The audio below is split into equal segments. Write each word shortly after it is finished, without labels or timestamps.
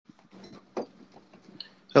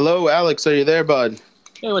Hello, Alex. Are you there, bud?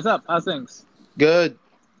 Hey, what's up? How's things? Good.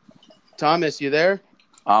 Thomas, you there?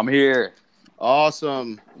 I'm here.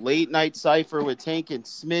 Awesome. Late night cipher with Tank and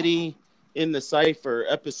Smitty in the cipher,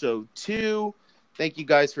 episode 2. Thank you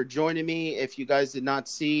guys for joining me. If you guys did not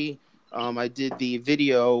see, I did the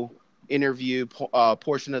video interview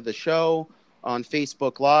portion of the show on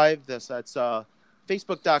Facebook Live. That's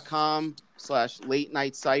facebook.com/late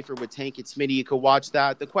night cipher with Tank and Smitty. You could watch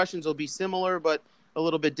that. The questions will be similar, but a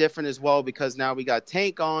little bit different as well because now we got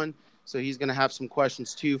Tank on. So he's going to have some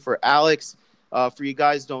questions too for Alex. For you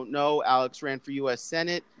guys don't know, Alex ran for U.S.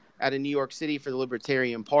 Senate out of New York City for the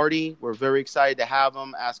Libertarian Party. We're very excited to have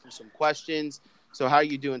him, ask him some questions. So how are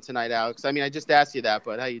you doing tonight, Alex? I mean, I just asked you that,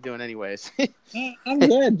 but how you doing anyways? I'm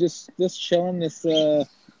good. Just chilling. Just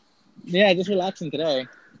relaxing today.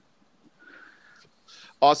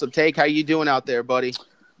 Awesome. Take, how you doing out there, buddy?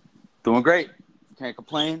 Doing great. Can't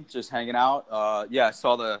complain. Just hanging out. I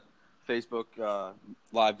saw the Facebook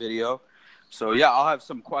live video. So, I'll have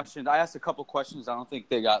some questions. I asked a couple questions. I don't think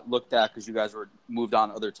they got looked at because you guys were moved on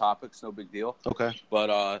to other topics. No big deal. Okay.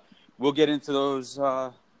 But we'll get into those,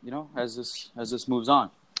 as this moves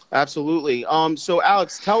on. Absolutely. So,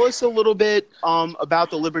 Alex, tell us a little bit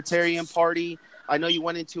about the Libertarian Party. I know you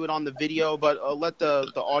went into it on the video, but let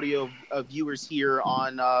the audio viewers here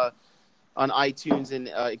on iTunes and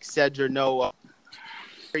et cetera know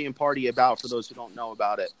Libertarian Party about, for those who don't know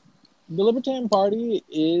about it. The Libertarian Party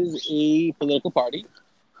is a political party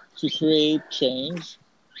to create change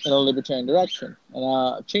in a libertarian direction.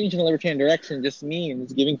 And change in a libertarian direction just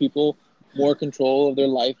means giving people more control of their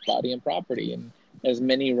life, body, and property in as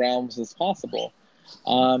many realms as possible.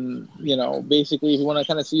 Basically, if you want to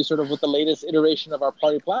kind of see sort of what the latest iteration of our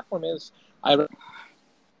party platform is, I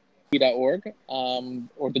lp.org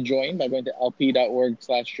or the join by going to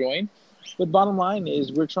lp.org/join. But bottom line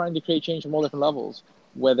is we're trying to create change from all different levels,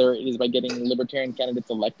 whether it is by getting libertarian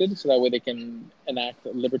candidates elected so that way they can enact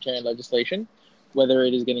libertarian legislation, whether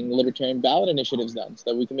it is getting libertarian ballot initiatives done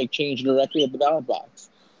so that we can make change directly at the ballot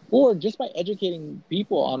box, or just by educating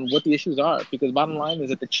people on what the issues are. Because bottom line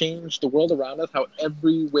is that to change the world around us, how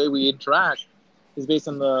every way we interact is based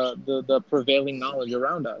on the prevailing knowledge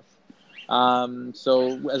around us.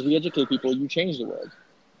 So as we educate people, you change the world.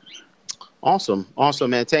 Awesome,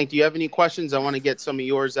 man. Tank, do you have any questions? I want to get some of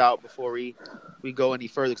yours out before we go any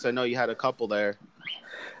further because I know you had a couple there.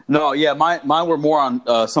 No, mine were more on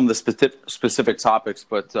some of the specific topics.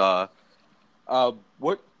 But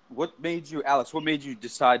what made you, Alex? What made you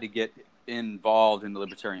decide to get involved in the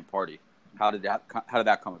Libertarian Party? How did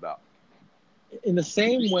that come about? In the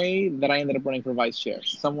same way that I ended up running for vice chair,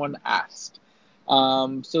 someone asked.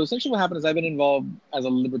 So essentially what happened is I've been involved as a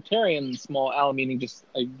libertarian, small L, meaning just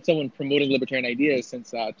someone promoting libertarian ideas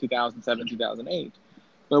since 2007, 2008.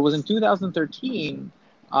 But it was in 2013,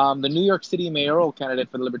 the New York City mayoral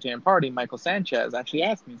candidate for the Libertarian Party, Michael Sanchez, actually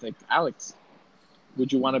asked me, he's like, Alex,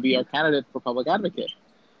 would you want to be our candidate for public advocate?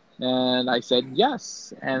 And I said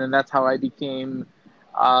yes. And then that's how I became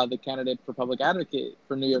the candidate for public advocate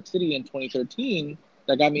for New York City in 2013.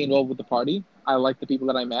 That got me involved with the party. I liked the people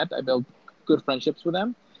that I met. I built good friendships with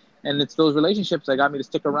them. And it's those relationships that got me to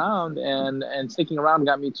stick around, and sticking around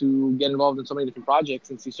got me to get involved in so many different projects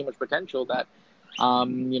and see so much potential that,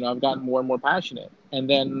 I've gotten more and more passionate. And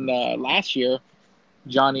then last year,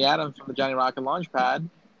 Johnny Adams from the Johnny Rocket Launchpad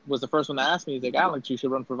was the first one to ask me. He's like, Alex, you should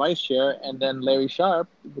run for vice chair. And then Larry Sharp,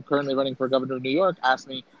 currently running for governor of New York, asked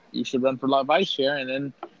me, you should run for vice chair. And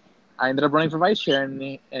then I ended up running for vice chair,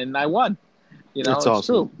 and I won. That's it's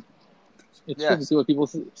awesome. True. It's true. See what people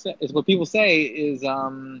say. It's what people say is, if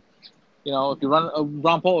you run,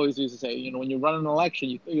 Ron Paul always used to say, when you run an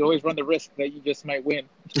election, you always run the risk that you just might win.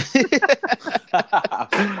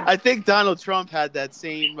 I think Donald Trump had that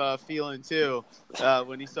same feeling too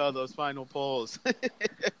when he saw those final polls.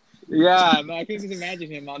 Yeah, no, I can just imagine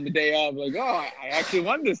him on the day of, like, I actually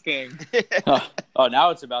won this thing. Now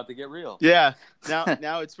it's about to get real. Yeah,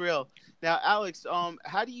 now it's real. Now, Alex,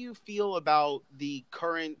 how do you feel about the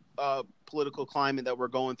current political climate that we're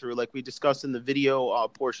going through? Like we discussed in the video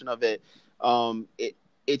portion of it,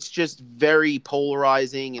 it's just very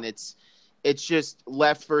polarizing, and it's just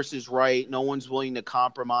left versus right. No one's willing to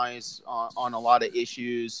compromise on a lot of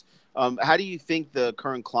issues. How do you think the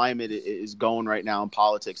current climate is going right now in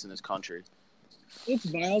politics in this country? It's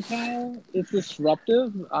volatile. It's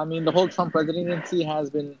disruptive. I mean, the whole Trump presidency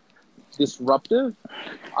has been disruptive.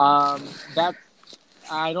 That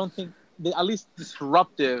I don't think, at least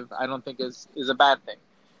disruptive, I don't think is a bad thing.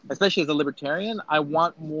 Especially as a libertarian, I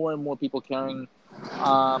want more and more people caring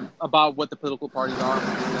about what the political parties are and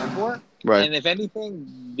what they stand for. Right. And if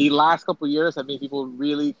anything, the last couple of years have made people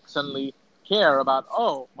really suddenly care about,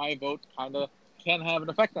 oh, my vote kind of can have an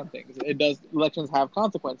effect on things. It does. Elections have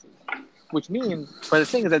consequences, which means, but the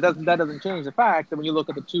thing is that doesn't change the fact that when you look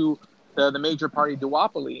at the major party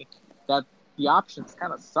duopoly, that the options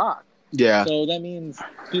kind of suck. Yeah. So that means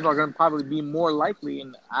people are going to probably be more likely,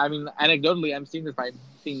 and I mean, anecdotally, I'm seeing this by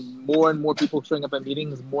seeing more and more people showing up at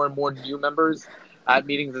meetings, more and more new members at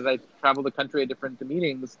meetings as I travel the country at different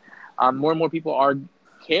meetings. More and more people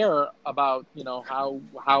care about, you know,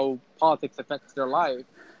 how politics affects their life,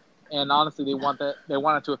 and honestly, they want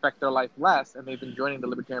it to affect their life less, and they've been joining the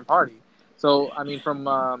Libertarian Party. So, I mean, from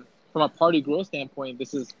a party growth standpoint,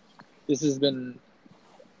 this has been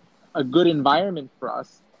a good environment for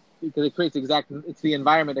us, because it creates it's the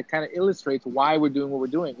environment that kind of illustrates why we're doing what we're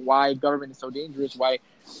doing, why government is so dangerous,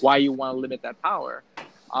 why you want to limit that power.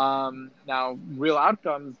 Now, real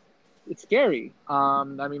outcomes, it's scary. I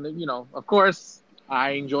mean, you know, of course,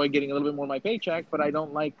 I enjoy getting a little bit more of my paycheck, but I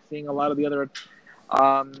don't like seeing a lot of the other,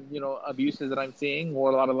 you know, abuses that I'm seeing,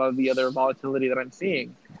 or a lot of the other volatility that I'm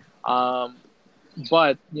seeing.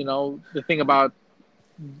 But, you know, the thing about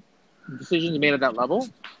decisions made at that level,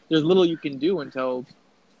 there's little you can do until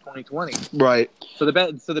 2020. Right. So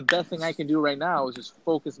the best thing I can do right now is just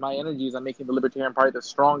focus my energies on making the Libertarian Party the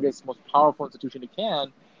strongest, most powerful institution it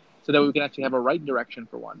can, so that we can actually have a right direction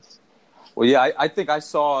for once. Well, yeah, I think I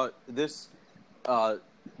saw this.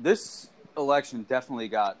 This election definitely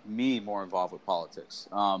got me more involved with politics.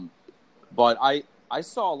 But I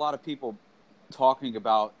saw a lot of people talking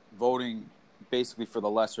about voting basically for the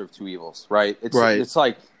lesser of two evils, right? It's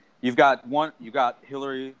like you got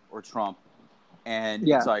Hillary or Trump, and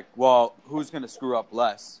it's like, well, who's going to screw up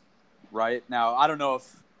less, right? Now, I don't know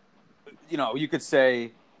if, you know, you could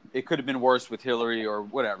say it could have been worse with Hillary or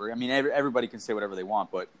whatever. I mean, everybody can say whatever they want,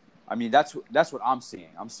 but I mean, that's what I'm seeing.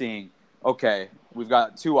 I'm seeing, okay, we've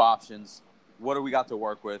got two options. What do we got to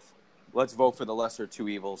work with? Let's vote for the lesser of two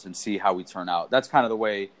evils and see how we turn out. That's kind of the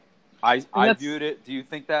way I viewed it. Do you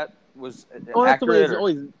think that was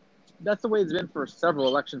accurate? That's the way it's been for several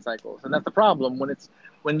election cycles, and that's the problem.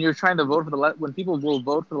 When you're trying to vote when people will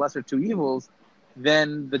vote for the lesser of two evils,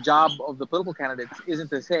 then the job of the political candidates isn't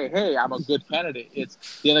to say, "Hey, I'm a good candidate."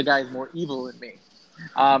 It's the other guy is more evil than me,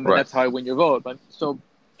 and that's how I win your vote.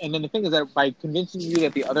 And then the thing is that by convincing you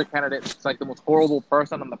that the other candidate is like the most horrible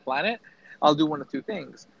person on the planet, I'll do one of two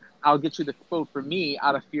things. I'll get you to vote for me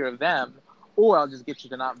out of fear of them, or I'll just get you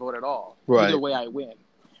to not vote at all. Right. Either way, I win,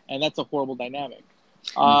 and that's a horrible dynamic.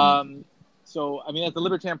 Mm-hmm. So, I mean, as the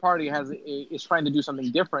Libertarian Party is trying to do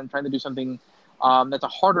something different, trying to do something that's a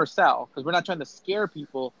harder sell, because we're not trying to scare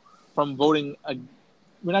people from voting.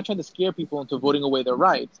 We're not trying to scare people into voting away their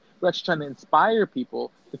rights. We're actually trying to inspire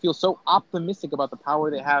people to feel so optimistic about the power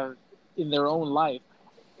they have in their own life,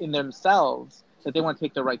 in themselves, that they want to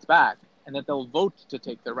take their rights back, and that they'll vote to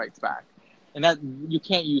take their rights back. And that you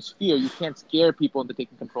can't use fear. You can't scare people into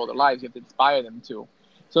taking control of their lives. You have to inspire them to.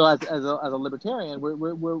 So as a libertarian,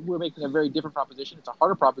 we're making a very different proposition. It's a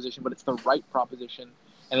harder proposition, but it's the right proposition,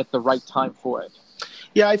 and it's the right time for it.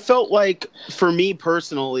 Yeah, I felt like, for me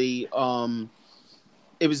personally,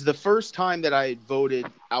 it was the first time that I had voted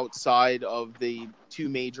outside of the two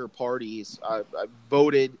major parties. I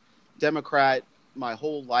voted Democrat my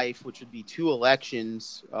whole life, which would be two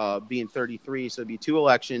elections, being 33, so it'd be two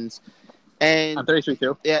elections. And I'm 33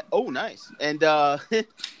 too. Yeah. Oh, nice. And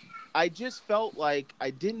I just felt like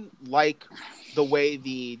I didn't like the way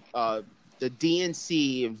the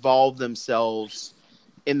DNC involved themselves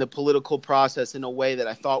in the political process in a way that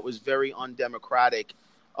I thought was very undemocratic.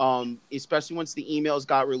 Especially once the emails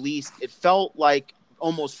got released, it felt like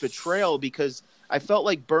almost betrayal, because I felt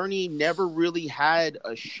like Bernie never really had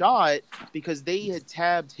a shot, because they had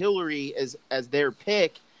tabbed Hillary as their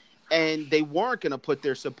pick, and they weren't going to put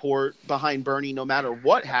their support behind Bernie no matter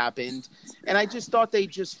what happened. And I just thought they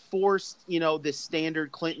just forced, this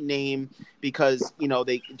standard Clinton name because,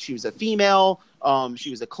 she was a female, she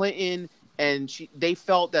was a Clinton, and they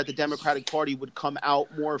felt that the Democratic Party would come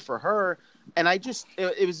out more for her. And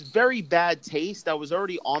it was very bad taste. I was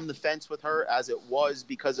already on the fence with her as it was,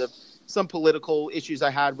 because of some political issues I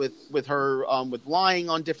had with her, with lying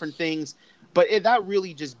on different things. But that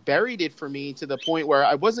really just buried it for me, to the point where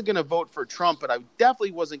I wasn't going to vote for Trump, but I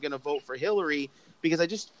definitely wasn't going to vote for Hillary, because I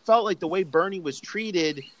just felt like the way Bernie was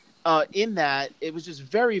treated in that, it was just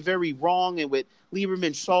very, very wrong. And with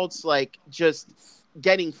Lieberman Schultz, just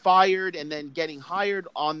getting fired and then getting hired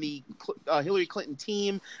on the Hillary Clinton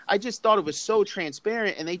team, I just thought it was so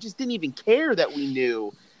transparent, and they just didn't even care that we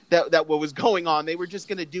knew that what was going on. They were just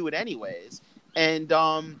going to do it anyways. And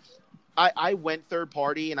I went third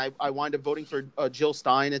party, and I wound up voting for Jill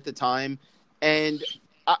Stein at the time. And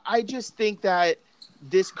I just think that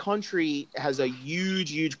this country has a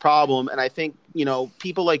huge problem, and I think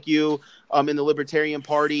people like you in the Libertarian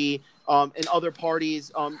Party and other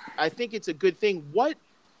parties, I think it's a good thing.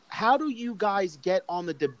 How do you guys get on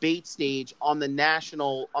the debate stage on the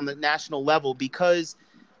national level? Because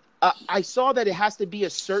I saw that it has to be a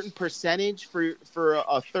certain percentage for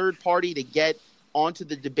a third party to get onto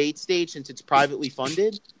the debate stage since it's privately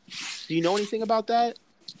funded. Do you know anything about that?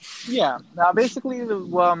 Yeah. Now, basically,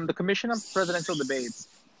 the Commission of Presidential Debates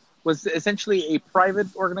was essentially a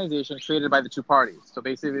private organization created by the two parties. So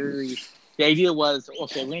basically, the idea was,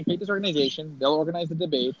 okay, we're going to create this organization. They'll organize the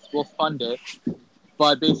debates. We'll fund it.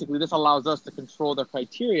 But basically, this allows us to control the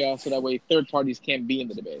criteria so that way third parties can't be in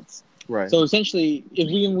the debates. Right. So essentially,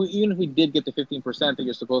 even if we did get the 15% that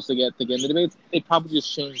you're supposed to get in the debates, they'd probably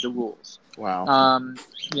just change the rules. Wow.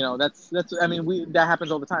 That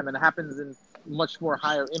happens all the time, and it happens in much more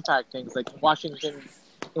higher impact things like Washington.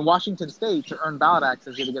 In Washington State, to earn ballot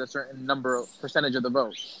access, you have to get a certain percentage of the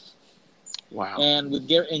vote. Wow. And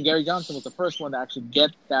Gary Johnson was the first one to actually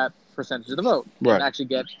get that percentage of the vote and actually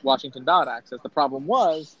get Washington ballot access. The problem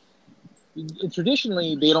was,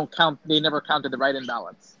 traditionally, they never counted the write-in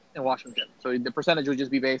ballots in Washington. So the percentage would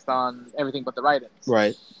just be based on everything but the write-ins.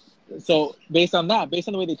 Right. So based on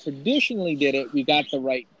the way they traditionally did it, we got the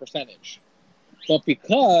right percentage. But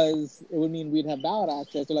because it would mean we'd have ballot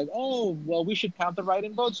access, they're like, oh, well, we should count the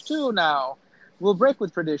write-in votes too now. We'll break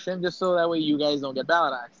with tradition just so that way you guys don't get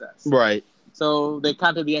ballot access. Right. So they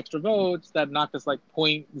counted the extra votes that knocked us like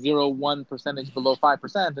 0.01 percentage below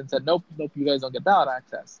 5% and said, nope, you guys don't get ballot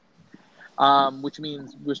access. Which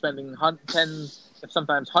means we're spending tens,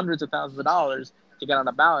 sometimes hundreds of thousands of dollars to get on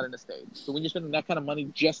a ballot in the state. So when you're spending that kind of money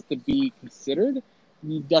just to be considered,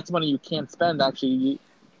 that's money you can't spend to actually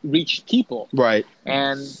reach people. Right.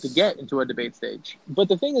 And to get into a debate stage. But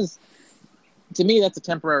the thing is, to me, that's a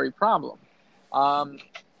temporary problem.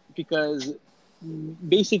 Because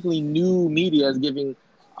basically new media is giving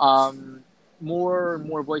more and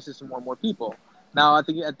more voices to more and more people. Now, I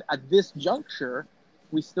think at this juncture,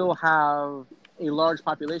 we still have a large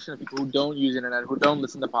population of people who don't use internet, who don't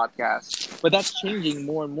listen to podcasts. But that's changing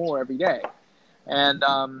more and more every day. And,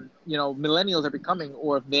 millennials are becoming,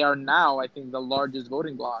 or if they are now, I think, the largest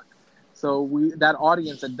voting bloc. So that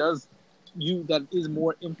audience that is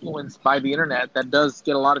more influenced by the internet, that does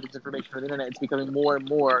get a lot of its information from the internet, it's becoming more and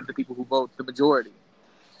more the people who vote the majority.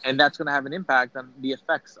 And that's going to have an impact on the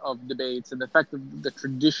effects of debates and the effect of the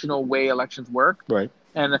traditional way elections work. Right.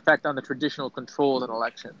 And an effect on the traditional controls in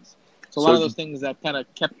elections. So a lot of those things that kind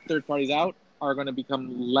of kept third parties out are going to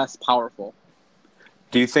become less powerful.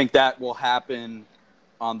 Do you think that will happen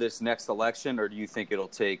on this next election, or do you think it'll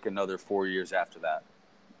take another 4 years after that?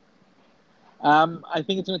 I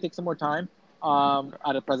think it's going to take some more time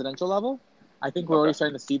at a presidential level. I think we're already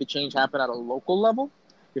starting to see the change happen at a local level.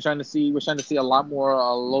 We're starting to see a lot more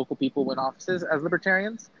local people win offices as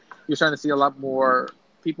libertarians. You're starting to see a lot more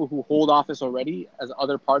people who hold office already as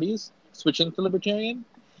other parties switching to libertarian.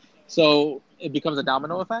 So it becomes a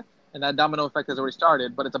domino effect, and that domino effect has already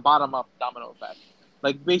started, but it's a bottom-up domino effect.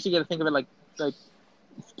 Like, basically, you got to think of it like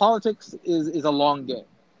politics is a long game.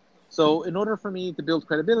 So in order for me to build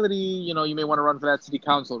credibility, you may want to run for that city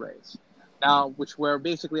council race. Now, where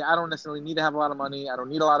basically I don't necessarily need to have a lot of money. I don't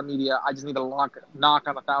need a lot of media. I just need to knock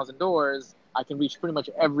on 1,000 doors. I can reach pretty much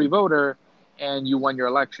every voter, and you won your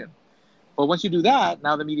election. But once you do that,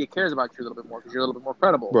 now the media cares about you a little bit more because you're a little bit more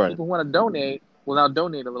credible. Right. People who want to donate will now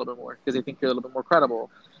donate a little bit more because they think you're a little bit more credible.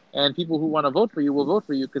 And people who want to vote for you will vote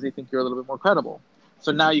for you because they think you're a little bit more credible.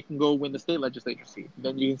 So now you can go win the state legislature seat.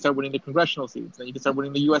 Then you can start winning the congressional seats. Then you can start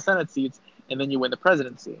winning the U.S. Senate seats. And then you win the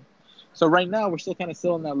presidency. So right now, we're still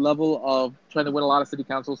in that level of trying to win a lot of city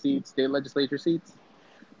council seats, state legislature seats.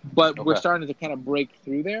 But we're starting to kind of break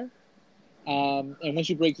through there. And once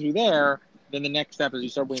you break through there, then the next step is you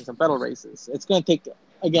start winning some federal races. It's going to take,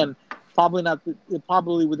 again, probably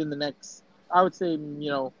within the next, I would say,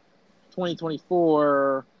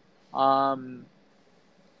 2024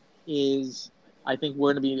 is, I think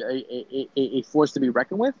we're going to be a force to be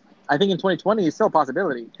reckoned with. I think in 2020 is still a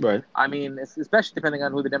possibility. Right. I mean, especially depending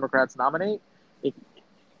on who the Democrats nominate.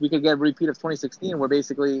 We could get a repeat of 2016 where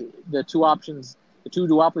basically the two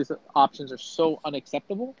duopoly options are so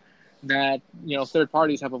unacceptable that, third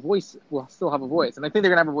parties will still have a voice. And I think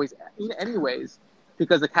they're going to have a voice anyways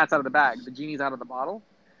because the cat's out of the bag. The genie's out of the bottle.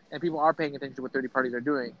 And people are paying attention to what third parties are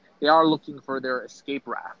doing. They are looking for their escape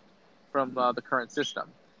raft from the current system.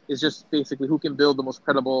 It's just basically who can build the most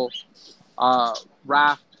credible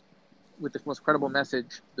raft with the most credible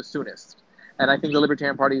message the soonest. And I think the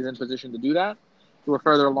Libertarian Party is in position to do that. We're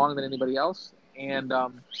further along than anybody else. and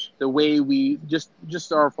the way we just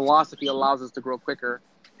our philosophy allows us to grow quicker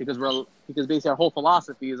because basically our whole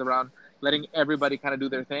philosophy is around letting everybody kind of do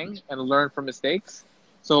their thing and learn from mistakes.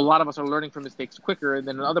 So a lot of us are learning from mistakes quicker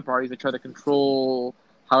than in other parties that try to control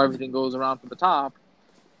how everything goes around from the top.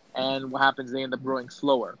 And what happens, they end up growing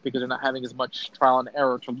slower because they're not having as much trial and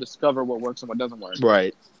error to discover what works and what doesn't work.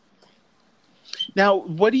 Right. Now,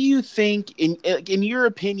 what do you think, in your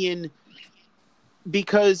opinion,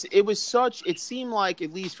 because it seemed like,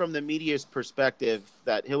 at least from the media's perspective,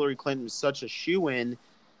 that Hillary Clinton was such a shoo-in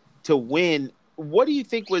to win. What do you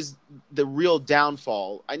think was the real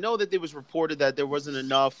downfall? I know that it was reported that there wasn't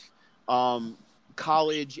enough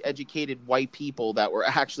college-educated white people that were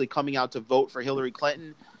actually coming out to vote for Hillary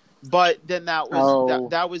Clinton, but then that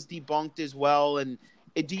was debunked as well. And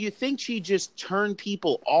do you think she just turned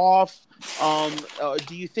people off?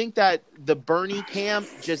 Do you think that the Bernie camp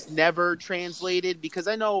just never translated? Because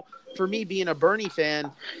I know, for me, being a Bernie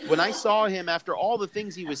fan, when I saw him after all the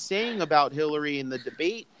things he was saying about Hillary in the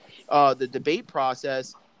debate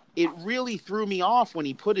process, it really threw me off when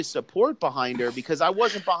he put his support behind her, because I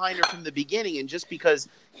wasn't behind her from the beginning. And just because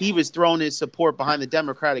he was throwing his support behind the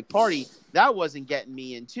Democratic Party, that wasn't getting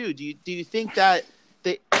me in too. Do you think that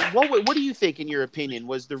what do you think, in your opinion,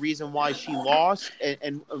 was the reason why she lost,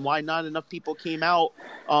 and why not enough people came out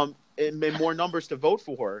in more numbers to vote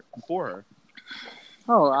for her?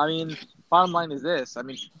 Oh, I mean, bottom line is this. I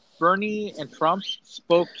mean, Bernie and Trump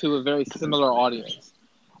spoke to a very similar audience,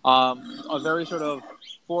 a very sort of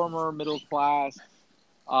former middle class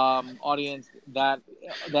audience that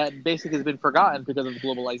basically has been forgotten because of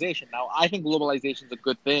globalization. Now, I think globalization is a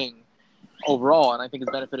good thing overall, and I think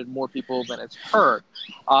it's benefited more people than it's hurt.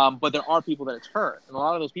 But there are people that it's hurt, and a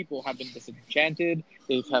lot of those people have been disenchanted.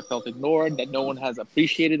 They have felt ignored, that no one has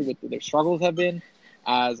appreciated what their struggles have been,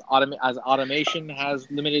 as automation has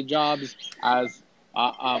limited jobs, as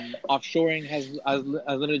offshoring has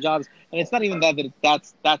limited jobs. And it's not even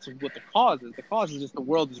that's what the cause is. The cause is just the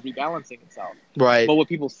world is rebalancing itself. Right. But what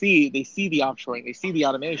people see, they see the offshoring, they see the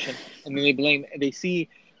automation, and then they see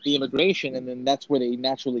the immigration, and then that's where they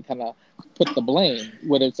naturally kind of put the blame,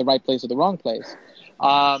 whether it's the right place or the wrong place.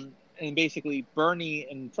 And basically, Bernie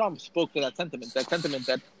and Trump spoke to that sentiment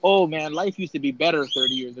that, oh man, life used to be better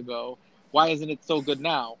 30 years ago. Why isn't it so good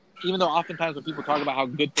now? Even though oftentimes when people talk about how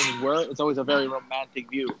good things were, it's always a very romantic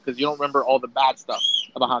view because you don't remember all the bad stuff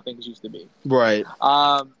about how things used to be. Right.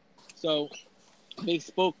 So they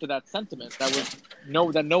spoke to that sentiment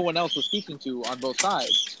that no one else was speaking to on both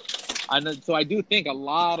sides. And so I do think a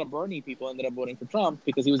lot of Bernie people ended up voting for Trump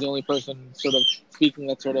because he was the only person sort of speaking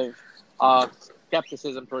that sort of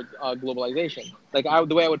skepticism toward globalization. Like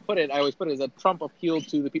the way I always put it is that Trump appealed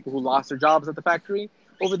to the people who lost their jobs at the factory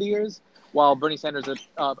over the years, while Bernie Sanders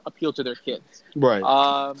appealed to their kids. Right.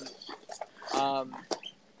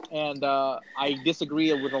 And I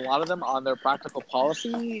disagree with a lot of them on their practical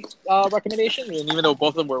policy recommendations. And even though both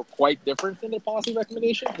of them were quite different in their policy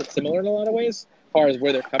recommendations, but similar in a lot of ways, as far as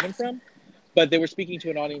where they're coming from. But they were speaking to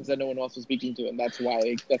an audience that no one else was speaking to, and that's why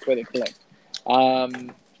they clicked.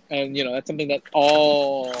 And that's something that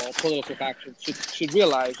all political factions should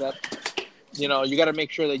realize, that you got to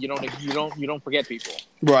make sure that you don't forget people.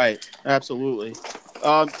 Right. Absolutely.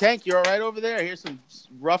 Tank, you all right over there? Here's some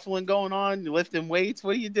ruffling going on. You lifting weights.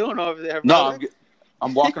 What are you doing over there, brother? No,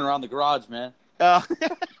 I'm walking around the garage, man. I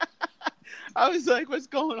was like, what's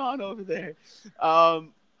going on over there?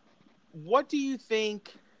 What do you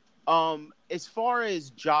think, as far as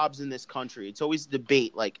jobs in this country? It's always a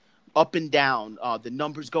debate, like up and down. The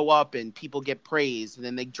numbers go up and people get praised, and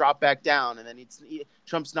then they drop back down, and then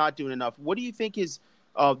Trump's not doing enough. What do you think is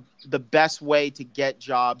the best way to get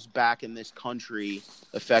jobs back in this country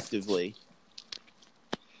effectively?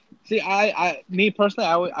 See, me personally,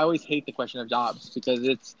 I always hate the question of jobs because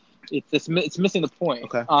it's missing the point.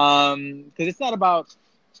 Okay. Because it's not about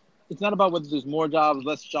whether there's more jobs,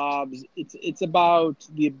 less jobs. It's about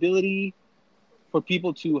the ability for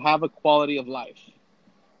people to have a quality of life.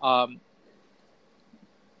 One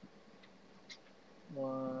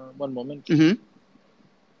moment. Mm-hmm.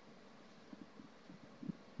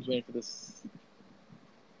 Just waiting for this.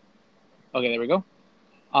 Okay, there we go.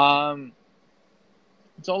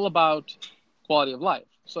 It's all about quality of life.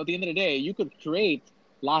 So at the end of the day, you could create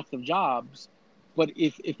lots of jobs, but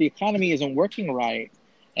if the economy isn't working right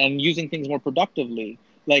and using things more productively,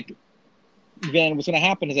 then what's going to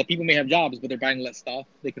happen is that people may have jobs, but they're buying less stuff.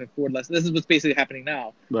 They can afford less. This is what's basically happening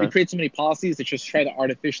now. Right. We create so many policies that just try to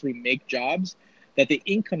artificially make jobs that the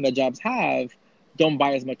income that jobs have don't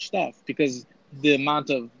buy as much stuff, because the amount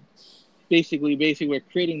of basically we're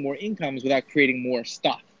creating more incomes without creating more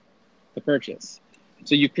stuff to purchase.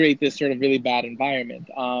 So you create this sort of really bad environment.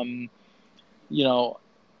 You know,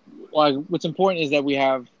 what's important is that we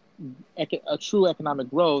have a true economic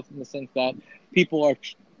growth in the sense that people are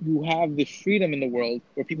who have the freedom in the world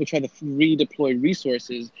where people try to redeploy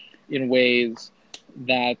resources in ways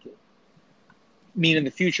that mean in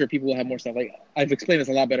the future people will have more stuff. Like I've explained this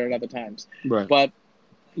a lot better at other times. Right. But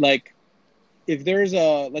like if there's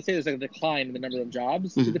let's say there's a decline in the number of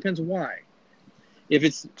jobs, it depends why. If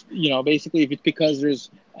it's, basically if it's because there's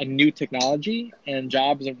a new technology and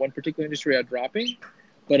jobs in one particular industry are dropping,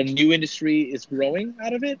 but a new industry is growing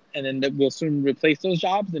out of it, and then we'll soon replace those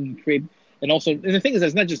jobs and create. And the thing is, that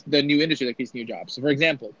it's not just the new industry that creates new jobs. So, for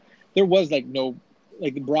example, there was the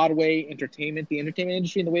Broadway entertainment, the entertainment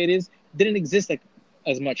industry, and the way it is, didn't exist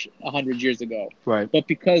as much 100 years ago. Right. But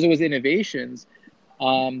because it was innovations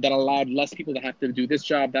that allowed less people to have to do this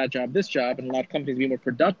job, that job, this job, and allowed companies to be more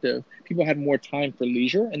productive, people had more time for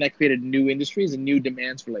leisure, and that created new industries and new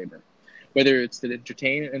demands for labor. Whether it's to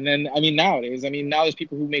entertain, and then nowadays, now there's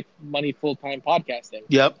people who make money full-time podcasting.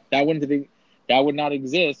 Yep. That would not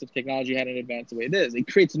exist if technology hadn't advanced the way it is. It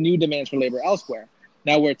creates new demands for labor elsewhere.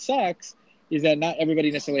 Now, where it sucks is that not everybody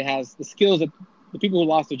necessarily has the skills that the people who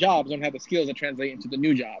lost their jobs don't have the skills that translate into the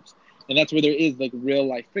new jobs, and that's where there is real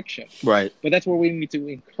life friction. Right. But that's where we need to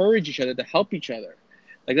encourage each other to help each other.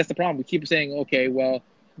 That's the problem. We keep saying, okay, well,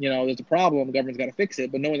 there's a problem, the government's got to fix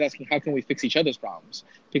it, but no one's asking how can we fix each other's problems?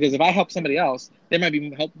 Because if I help somebody else, they might be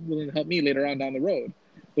willing to help me later on down the road.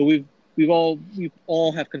 But we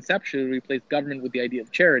all have conceptually replaced government with the idea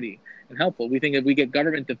of charity and helpful. We think if we get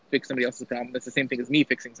government to fix somebody else's problem, that's the same thing as me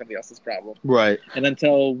fixing somebody else's problem. Right. And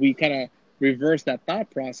until we kind of reverse that thought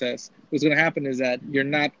process, what's going to happen is that you're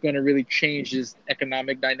not going to really change this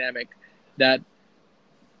economic dynamic that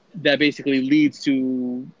basically leads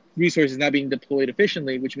to resources not being deployed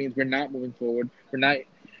efficiently, which means we're not moving forward. We're not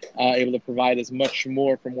able to provide as much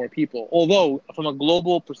more for more people. Although, from a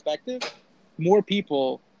global perspective, more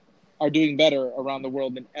people are doing better around the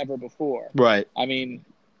world than ever before. Right. It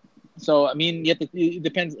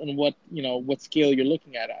depends on what scale you're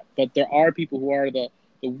looking at. But there are people who are there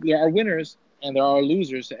are winners and there are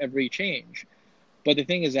losers to every change. But the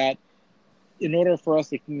thing is that in order for us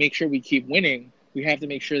to make sure we keep winning, we have to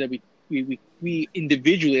make sure that we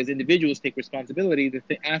individually, as individuals, take responsibility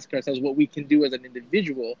to ask ourselves what we can do as an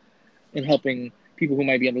individual in helping people who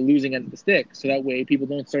might be on the losing end of the stick. So that way people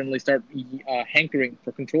don't suddenly start hankering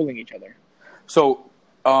for controlling each other. So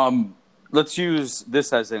let's use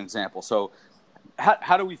this as an example. So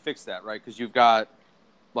how do we fix that, right? Because you've got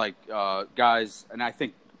guys, and I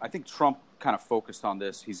think Trump kind of focused on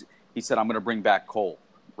this. He said, I'm going to bring back coal,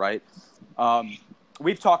 right?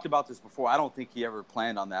 We've talked about this before. I don't think he ever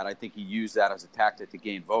planned on that. I think he used that as a tactic to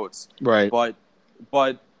gain votes. Right.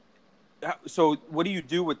 But so what do you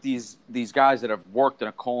do with these guys that have worked in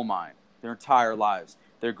a coal mine their entire lives?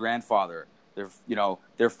 Their grandfather,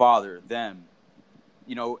 their father, them,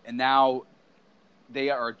 and now they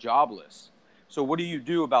are jobless. So what do you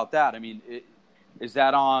do about that? Is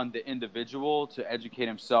that on the individual to educate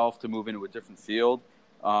himself to move into a different field?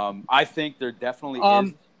 I think there definitely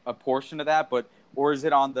is a portion of that, or is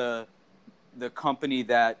it on the company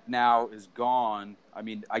that now is gone?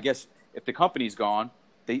 I guess if the company's gone,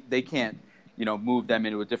 they can't, move them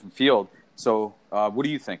into a different field. So what do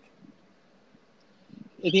you think?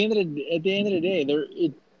 At the end of the day,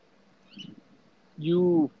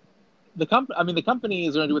 the company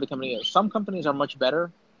is going to do what the company is. Some companies are much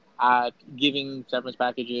better at giving severance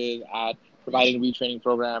packages, at providing retraining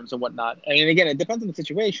programs and whatnot. Again, it depends on the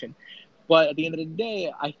situation. But at the end of the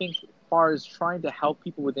day, I think as far as trying to help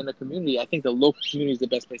people within a community, I think the local community is the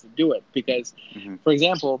best place to do it. Because, for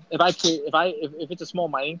example, if it's a small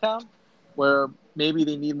mining town where maybe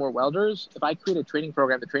they need more welders, if I create a training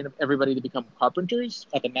program to train everybody to become carpenters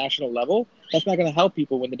at the national level, that's not going to help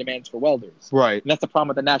people when the demand's for welders. Right. And that's the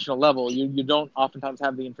problem at the national level. You don't oftentimes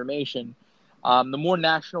have the information. The more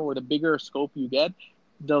national or the bigger scope you get,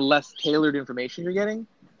 the less tailored information you're getting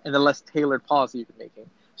and the less tailored policy you're making.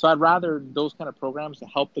 So I'd rather those kind of programs to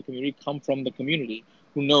help the community come from the community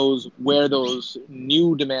who knows where those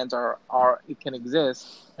new demands can exist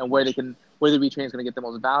and where the retraining is going to get the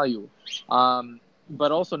most value.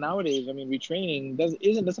 But also nowadays, retraining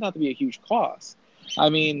doesn't have to be a huge cost.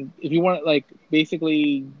 If you want,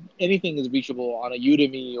 basically anything is reachable on a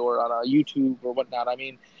Udemy or on a YouTube or whatnot.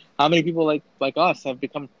 How many people like us have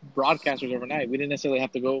become broadcasters overnight? We didn't necessarily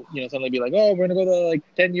have to go, suddenly be like, oh, we're going to go to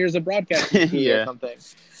 10 years of broadcasting school or something.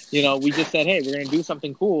 We just said, hey, we're going to do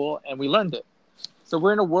something cool, and we learned it. So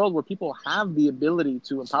we're in a world where people have the ability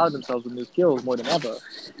to empower themselves with new skills more than ever.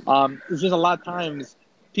 It's just a lot of times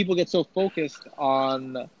people get so focused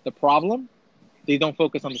on the problem they don't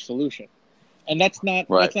focus on the solution. And that's not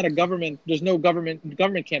a government. There's no government.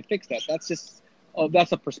 Government can't fix that. That's just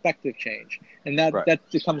that's a perspective change, and that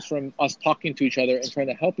comes from us talking to each other and trying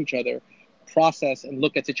to help each other process and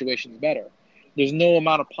look at situations better. There's no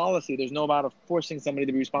amount of policy. There's no amount of forcing somebody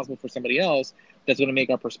to be responsible for somebody else that's going to make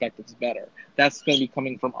our perspectives better. That's going to be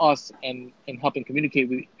coming from us and helping communicate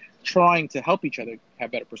with, trying to help each other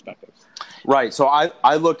have better perspectives. Right. So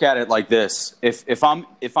I look at it like this: if I'm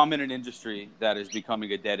in an industry that is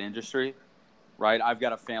becoming a dead industry, right? I've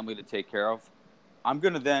got a family to take care of. I'm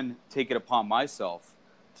going to then take it upon myself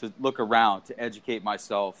to look around, to educate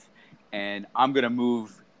myself, and I'm going to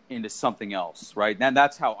move into something else, right? And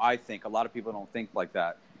that's how I think. A lot of people don't think like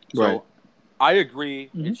that. So right. I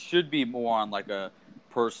agree. Mm-hmm. It should be more on like a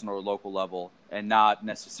personal or local level and not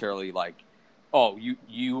necessarily like, oh,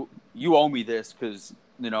 you owe me this because,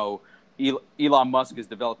 you know, Elon Musk is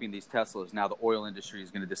developing these Teslas. Now the oil industry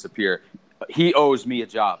is going to disappear. He owes me a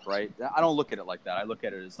job, right? I don't look at it like that. I look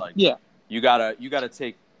at it as like, you gotta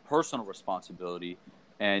take personal responsibility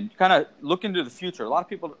and kind of look into the future. A lot of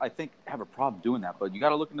people, I think, have a problem doing that, but you got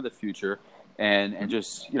to look into the future and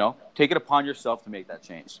just, you know, take it upon yourself to make that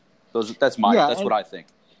change. That's what I think.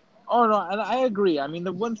 Oh no, and I agree. I mean,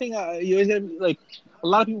 the one thing like a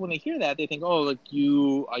lot of people when they hear that, they think, oh, like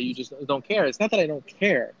you just don't care. It's not that I don't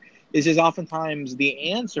care. It's just oftentimes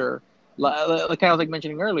the answer. Like I was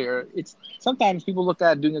mentioning earlier, it's sometimes people look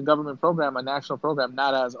at doing a government program, a national program,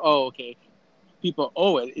 not as, oh, okay, people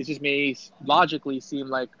owe it. It just may logically seem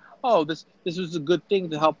like, oh, this is a good thing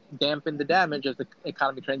to help dampen the damage as the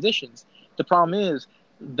economy transitions. The problem is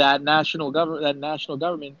that national government, the national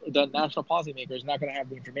policymaker is not going to have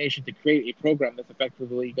the information to create a program that's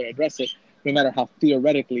effectively going to address it, no matter how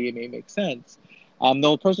theoretically it may make sense.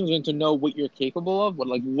 The person is going to know what you're capable of,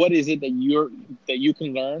 what is it that you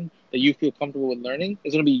can learn, that you feel comfortable with learning,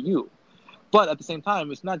 is going to be you. But at the same time,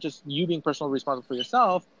 it's not just you being personally responsible for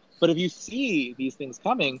yourself, but if you see these things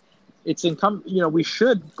coming, we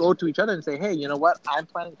should go to each other and say, hey, you know what, I'm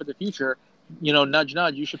planning for the future, nudge,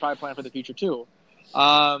 nudge, you should probably plan for the future too. So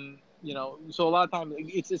a lot of times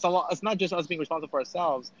it's not just us being responsible for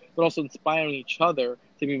ourselves, but also inspiring each other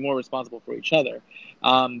to be more responsible for each other,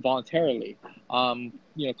 voluntarily,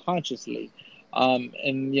 consciously.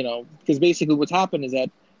 Because basically what's happened is that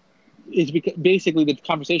basically the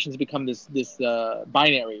conversations become this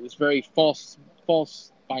binary, this very false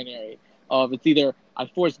binary of it's either I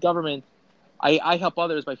force government, I help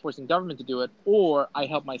others by forcing government to do it, or I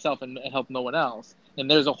help myself and help no one else. And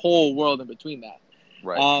there's a whole world in between that.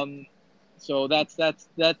 Right. So that's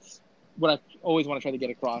what I always want to try to get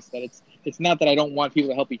across, that it's not that I don't want people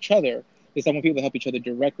to help each other. It's I want people to help each other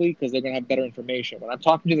directly because they're going to have better information. When I'm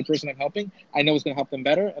talking to the person I'm helping, I know it's going to help them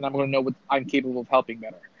better, and I'm going to know what I'm capable of helping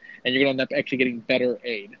better. And you're going to end up actually getting better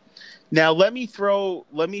aid. Now let me throw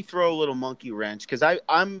a little monkey wrench, because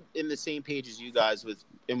I'm in the same page as you guys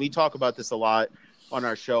and we talk about this a lot on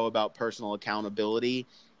our show about personal accountability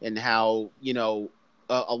and how,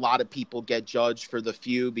 a lot of people get judged for the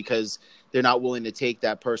few because they're not willing to take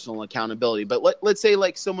that personal accountability. But let's say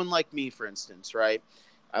like someone like me, for instance, right?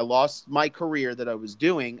 I lost my career that I was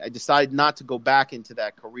doing. I decided not to go back into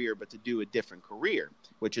that career, but to do a different career,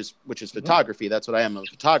 which is photography. That's what I am, a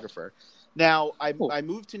photographer. Now, I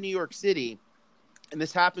moved to New York City, and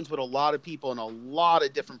this happens with a lot of people in a lot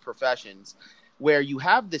of different professions, where you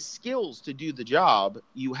have the skills to do the job,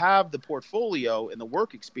 you have the portfolio and the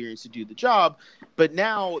work experience to do the job, but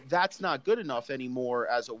now that's not good enough anymore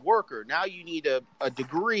as a worker. Now you need a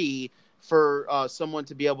degree for someone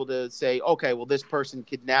to be able to say, okay, well, this person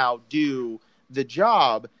could now do the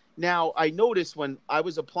job. Now, I noticed when I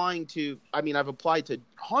was I've applied to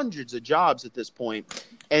hundreds of jobs at this point,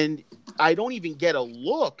 and I don't even get a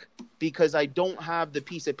look because I don't have the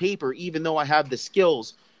piece of paper, even though I have the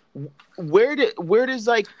skills. Where does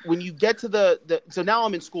like when you get to so now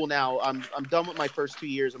I'm in school now. I'm done with my first 2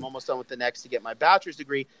 years. I'm almost done with the next to get my bachelor's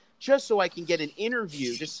degree, just so I can get an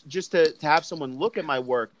interview, just to have someone look at my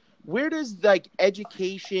work. Where does like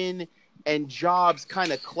education and jobs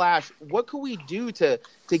kind of clash? What can we do to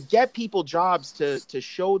get people jobs to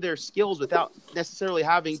show their skills without necessarily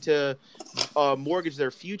having to mortgage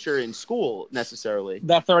their future in school necessarily?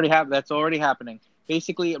 That's already happening.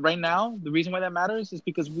 Basically, right now, the reason why that matters is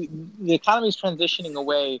because the economy is transitioning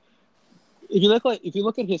away. If you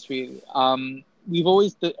look at history,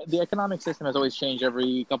 the economic system has always changed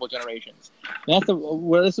every couple of generations. And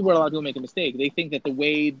this is where a lot of people make a mistake. They think that the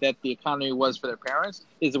way that the economy was for their parents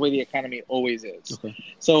is the way the economy always is. Okay.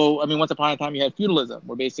 So, once upon a time you had feudalism,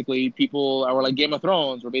 where basically people were like Game of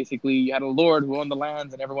Thrones, where basically you had a lord who owned the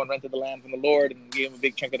lands and everyone rented the land from the lord and gave him a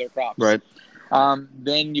big chunk of their crops. Right.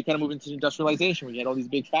 Then you kind of move into industrialization, where you had all these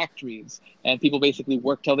big factories, and people basically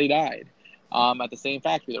worked till they died at the same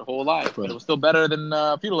factory their whole life. But it was still better than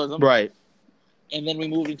feudalism. Right. And then we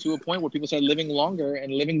moved into a point where people started living longer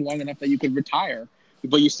and living long enough that you could retire,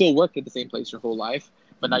 but you still worked at the same place your whole life,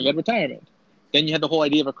 but now you had retirement. Then you had the whole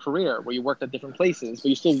idea of a career where you worked at different places, but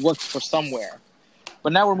you still worked for somewhere.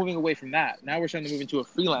 But now we're moving away from that. Now we're starting to move into a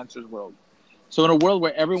freelancer's world. So in a world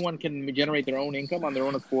where everyone can generate their own income on their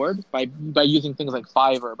own accord by using things like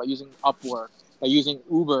Fiverr, by using Upwork, by using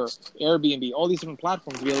Uber, Airbnb, all these different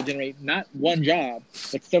platforms to be able to generate not one job,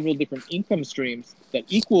 but several different income streams that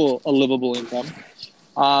equal a livable income,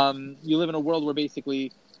 you live in a world where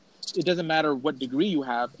basically it doesn't matter what degree you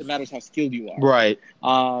have, it matters how skilled you are. Right.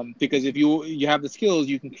 Because if you have the skills,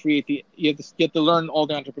 you can create you have to learn all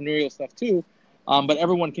the entrepreneurial stuff too. But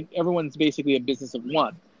everyone's basically a business of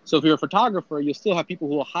one. So if you're a photographer, you'll still have people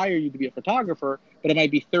who will hire you to be a photographer, but it might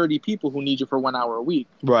be 30 people who need you for 1 hour a week.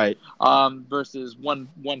 Right. Versus one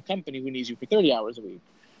company who needs you for 30 hours a week.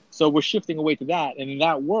 So we're shifting away to that. And in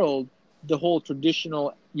that world, the whole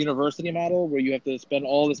traditional university model where you have to spend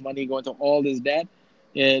all this money, go into all this debt,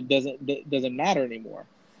 it doesn't matter anymore.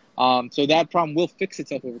 So that problem will fix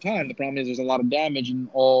itself over time. The problem is there's a lot of damage in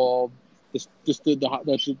all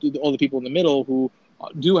all the people in the middle who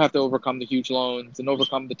do have to overcome the huge loans and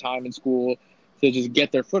overcome the time in school to just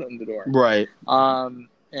get their foot in the door. Right.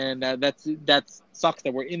 And that sucks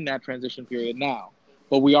that we're in that transition period now,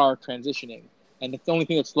 but we are transitioning. And the only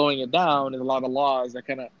thing that's slowing it down is a lot of laws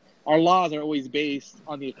our laws are always based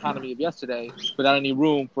on the economy of yesterday without any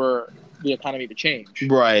room for the economy to change.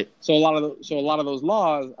 Right. So a lot of those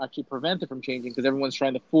laws actually prevent it from changing because everyone's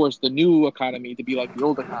trying to force the new economy to be like the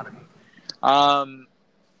old economy.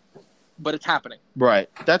 But it's happening. Right.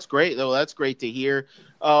 That's great, though. That's great to hear.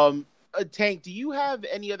 Tank, do you have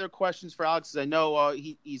any other questions for Alex? I know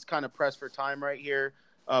he's kind of pressed for time right here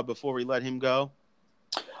before we let him go.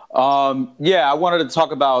 Yeah, I wanted to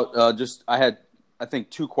talk about I had, I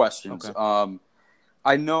think, 2 questions. Okay.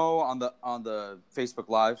 I know on the Facebook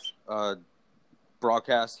Live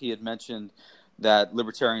broadcast, he had mentioned that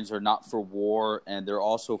libertarians are not for war and they're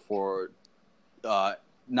also for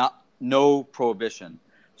no prohibition.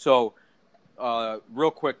 So,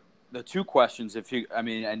 real quick, the 2 questions,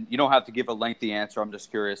 and you don't have to give a lengthy answer. I'm just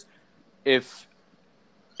curious if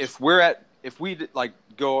we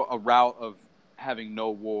go a route of having no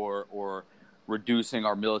war or reducing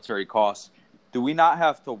our military costs, do we not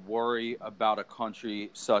have to worry about a country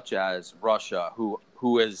such as Russia,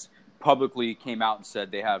 who has publicly came out and said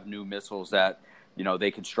they have new missiles that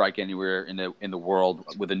they can strike anywhere in the world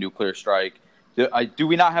with a nuclear strike? Do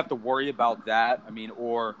we not have to worry about that? I mean,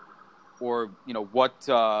 or what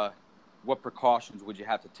precautions would you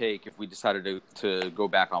have to take if we decided to go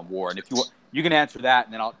back on war? And if you can answer that,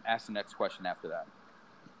 and then I'll ask the next question after that.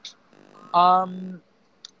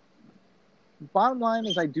 Bottom line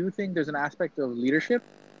is I do think there's an aspect of leadership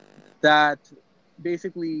that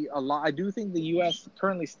basically I do think the U.S.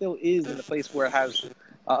 currently still is in a place where it has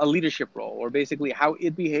a leadership role, or basically how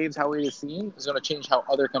it behaves, how it is seen is going to change how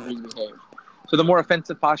other countries behave. So the more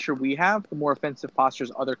offensive posture we have, the more offensive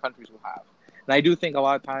postures other countries will have. And I do think a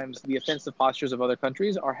lot of times the offensive postures of other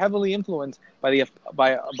countries are heavily influenced by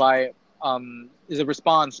is a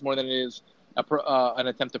response more than it is an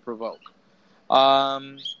attempt to provoke.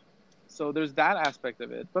 So there's that aspect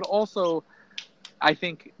of it. But also, I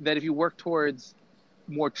think that if you work towards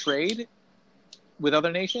more trade with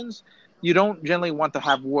other nations, you don't generally want to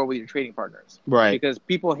have war with your trading partners. Right. Because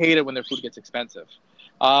people hate it when their food gets expensive.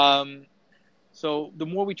 So the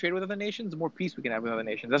more we trade with other nations, the more peace we can have with other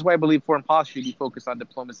nations. That's why I believe foreign policy should be focused on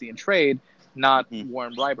diplomacy and trade, not war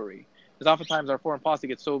and bribery. Because oftentimes our foreign policy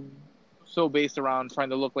gets so based around trying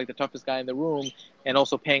to look like the toughest guy in the room and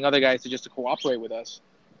also paying other guys to cooperate with us.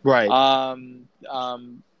 Right.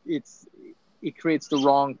 It creates the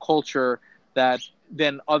wrong culture that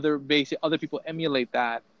then other people emulate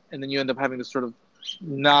that, and then you end up having this sort of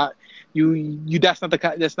that's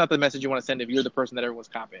not the message you want to send if you're the person that everyone's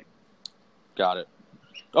copying. Got it.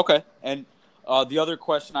 Okay. And the other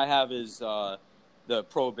question I have is the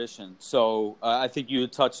prohibition. So I think you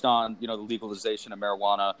touched on the legalization of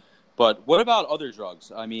marijuana, but what about other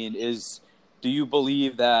drugs? I mean, do you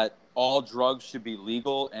believe that all drugs should be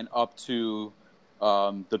legal and up to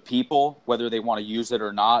the people, whether they want to use it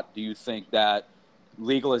or not? Do you think that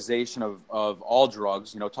legalization of all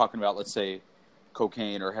drugs, talking about, let's say,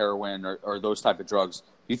 cocaine or heroin or those type of drugs,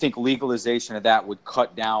 do you think legalization of that would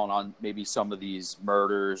cut down on maybe some of these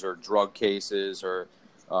murders or drug cases or,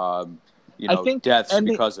 I think deaths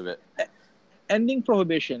because of it? Ending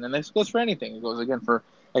prohibition, and this goes for anything. It goes, again, for,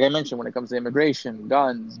 like I mentioned, when it comes to immigration,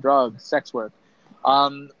 guns, drugs, sex work.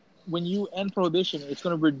 When you end prohibition, it's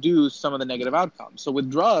going to reduce some of the negative outcomes. So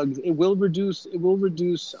with drugs, it will reduce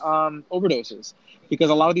overdoses, because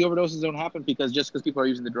a lot of the overdoses don't happen because people are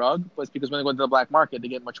using the drug, but it's because when they go to the black market, they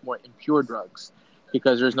get much more impure drugs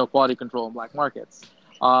because there's no quality control in black markets.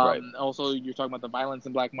 Right. Also, you're talking about the violence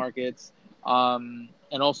in black markets, and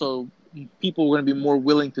also people are going to be more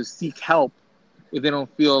willing to seek help if they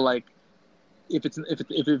don't feel like if it's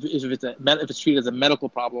treated as a medical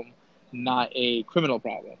problem, not a criminal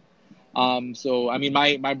problem. So I mean,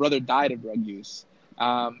 my brother died of drug use,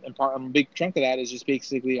 and a big chunk of that is just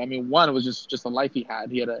basically, I mean, one, it was just a life he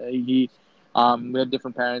had. We had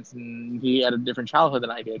different parents, and he had a different childhood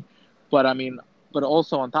than I did. But I mean, but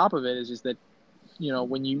also on top of it is just that,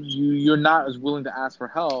 when you're not as willing to ask for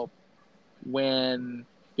help when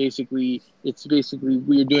basically what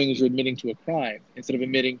you're doing is you're admitting to a crime instead of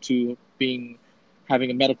admitting to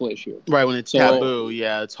having a medical issue. Right, when it's taboo,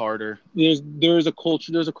 yeah, it's harder. There's a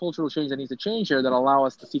cultural change that needs to change here that allow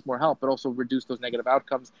us to seek more help, but also reduce those negative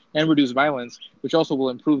outcomes and reduce violence, which also will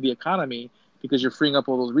improve the economy because you're freeing up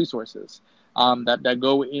all those resources that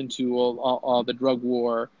go into all the drug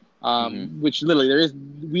war, which literally there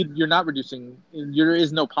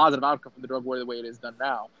is no positive outcome from the drug war the way it is done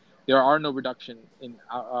now. There are no reduction in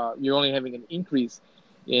you're only having an increase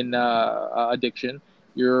in addiction.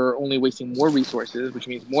 You're only wasting more resources, which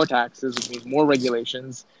means more taxes, which means more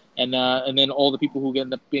regulations, and then all the people who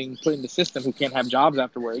end up being put in the system who can't have jobs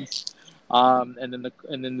afterwards, and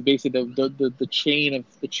then basically the chain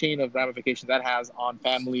of ramifications that has on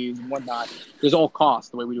families and whatnot. There's all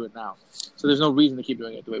cost the way we do it now, so there's no reason to keep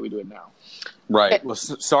doing it the way we do it now. Right. Well,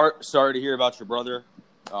 sorry to hear about your brother,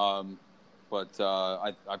 but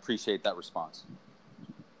I appreciate that response.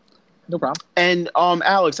 No problem. And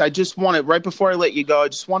Alex, I just wanted, right before I let you go, I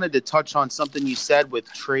just wanted to touch on something you said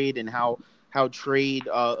with trade and how trade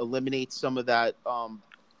eliminates some of that,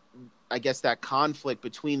 I guess, that conflict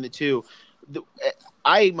between the two.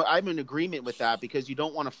 I'm in agreement with that because you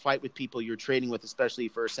don't want to fight with people you're trading with, especially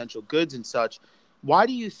for essential goods and such. Why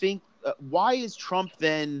do you think? Why is Trump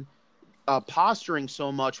then posturing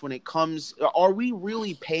so much when it comes? Are we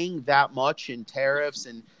really paying that much in tariffs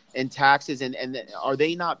and taxes, and are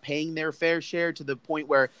they not paying their fair share to the point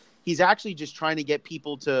where he's actually just trying to get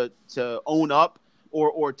people to own up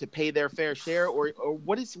or to pay their fair share, or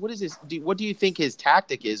what is his? What do you think his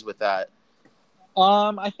tactic is with that?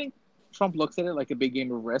 I think Trump looks at it like a big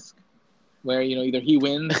game of Risk, where either he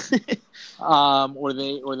wins, or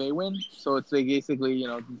they win. So it's like basically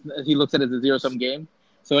he looks at it as a zero-sum game.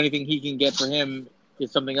 So anything he can get for him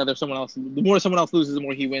is something someone else. The more someone else loses, the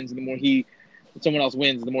more he wins, and the more someone else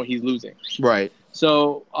wins, the more he's losing. Right.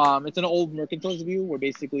 So it's an old mercantilist view where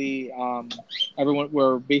basically a lot of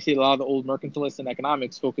the old mercantilists in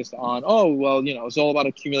economics focused on, it's all about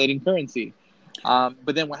accumulating currency.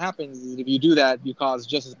 But then what happens is if you do that, you cause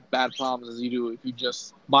just as bad problems as you do if you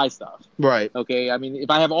just buy stuff. Right. Okay. I mean, if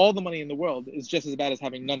I have all the money in the world, it's just as bad as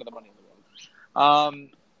having none of the money in the world.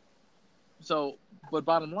 But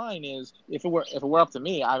bottom line is, if it were up to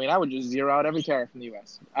me, I mean, I would just zero out every tariff in the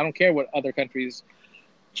U.S. I don't care what other countries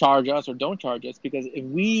charge us or don't charge us, because if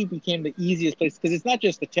we became the easiest place, because it's not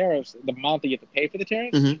just the tariffs, the amount that you have to pay for the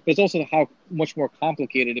tariffs, but it's also how much more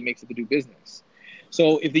complicated it makes it to do business.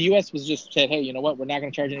 So if the U.S. was just said, hey, you know what, we're not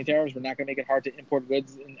going to charge any tariffs, we're not going to make it hard to import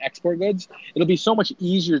goods and export goods, it'll be so much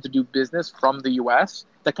easier to do business from the U.S.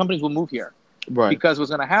 that companies will move here. Right. Because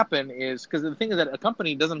what's going to happen is, because the thing is that a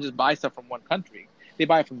company doesn't just buy stuff from one country. They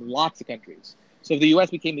buy it from lots of countries. So if the U.S.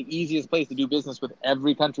 became the easiest place to do business with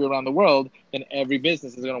every country around the world, then every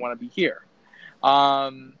business is going to want to be here,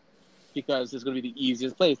 because it's going to be the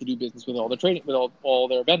easiest place to do business with all the trading, with all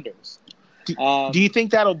their vendors. Do you think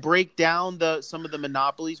that'll break down some of the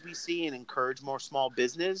monopolies we see and encourage more small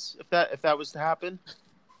business if that was to happen?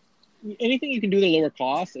 Anything you can do to lower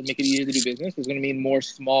costs and make it easier to do business is going to mean more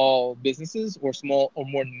small businesses or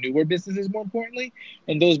more newer businesses, more importantly.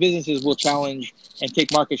 And those businesses will challenge and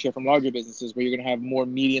take market share from larger businesses, where you're going to have more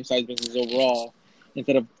medium-sized businesses overall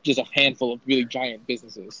instead of just a handful of really giant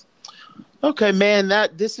businesses. Okay, man,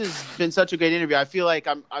 this has been such a great interview. I feel like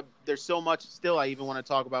there's so much still I even want to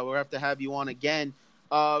talk about. We'll have to have you on again.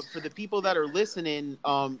 For the people that are listening,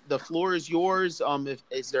 the floor is yours.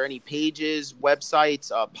 Is there any pages,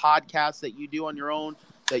 websites, podcasts that you do on your own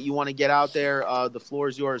that you want to get out there? The floor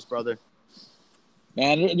is yours, brother.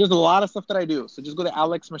 Man, there's a lot of stuff that I do. So just go to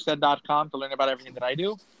alexmerced.com to learn about everything that I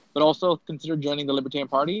do. But also consider joining the Libertarian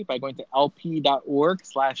Party by going to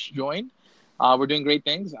lp.org/join. We're doing great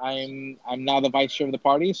things. I'm now the vice chair of the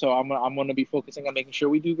party, so I'm going to be focusing on making sure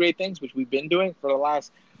we do great things, which we've been doing for the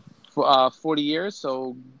last 40 years.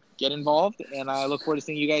 So get involved, and I look forward to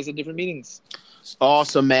seeing you guys at different meetings.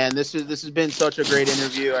 Awesome, man. This has been such a great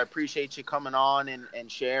interview. I appreciate you coming on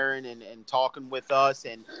and sharing and talking with us.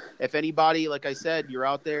 And if anybody, like I said, you're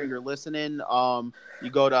out there, you're listening, you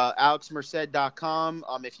go to alexmerced.com.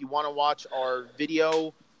 If you want to watch our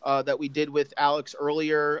video that we did with Alex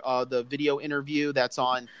earlier, the video interview that's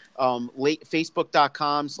on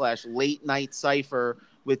facebook.com/late night cypher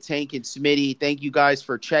with Tank and Smitty. Thank you guys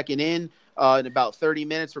for checking in. In about 30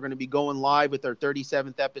 minutes, we're going to be going live with our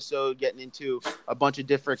 37th episode, getting into a bunch of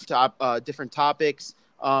different topics.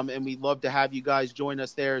 And we'd love to have you guys join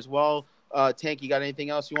us there as well. Tank, you got anything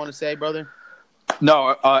else you want to say, brother?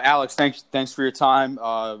 No, Alex, thanks for your time.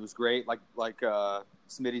 It was great. Like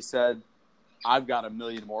Smitty said, I've got a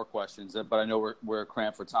million more questions, but I know we're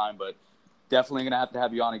cramped for time. But definitely going to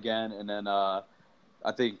have you on again. And then I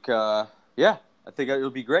think it'll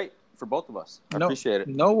be great for both of us. I appreciate it.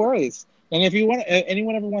 No worries. And if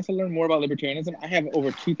anyone ever wants to learn more about libertarianism, I have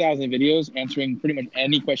over 2,000 videos answering pretty much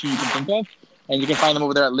any question you can think of, and you can find them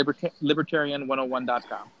over there at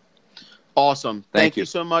libertarian101.com. Awesome. Thank you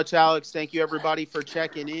so much, Alex. Thank you, everybody, for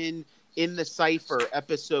checking in the Cypher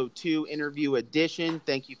episode 2 interview edition.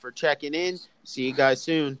 Thank you for checking in. See you guys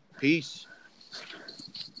soon. Peace.